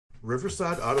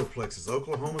Riverside Autoplex is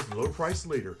Oklahoma's low-price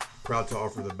leader, proud to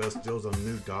offer the best deals on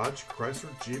new Dodge, Chrysler,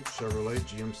 Jeep, Chevrolet,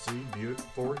 GMC, Buick,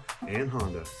 Ford, and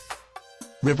Honda.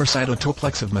 Riverside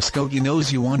Autoplex of Muskogee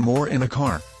knows you want more in a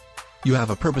car. You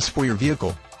have a purpose for your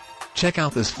vehicle. Check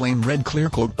out this flame red clear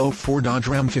coat 04 Dodge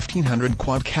Ram 1500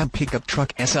 quad cab pickup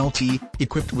truck SLT,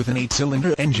 equipped with an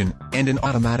 8-cylinder engine and an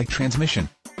automatic transmission.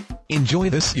 Enjoy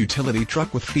this utility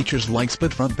truck with features like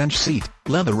split front bench seat,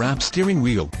 leather-wrapped steering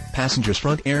wheel, passenger's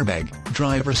front airbag,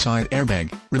 driver's side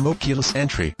airbag, remote keyless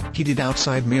entry, heated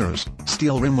outside mirrors,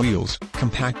 steel rim wheels,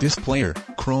 compact disc player,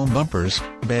 chrome bumpers,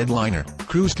 bed liner,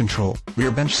 cruise control, rear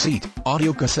bench seat,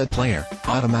 audio cassette player,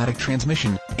 automatic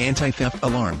transmission, anti-theft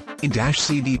alarm, in-dash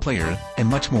CD player, and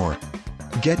much more.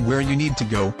 Get where you need to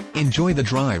go, enjoy the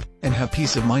drive, and have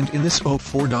peace of mind in this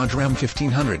 04 Dodge Ram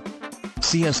 1500.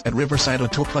 See us at Riverside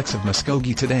Autoplex of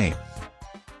Muskogee today.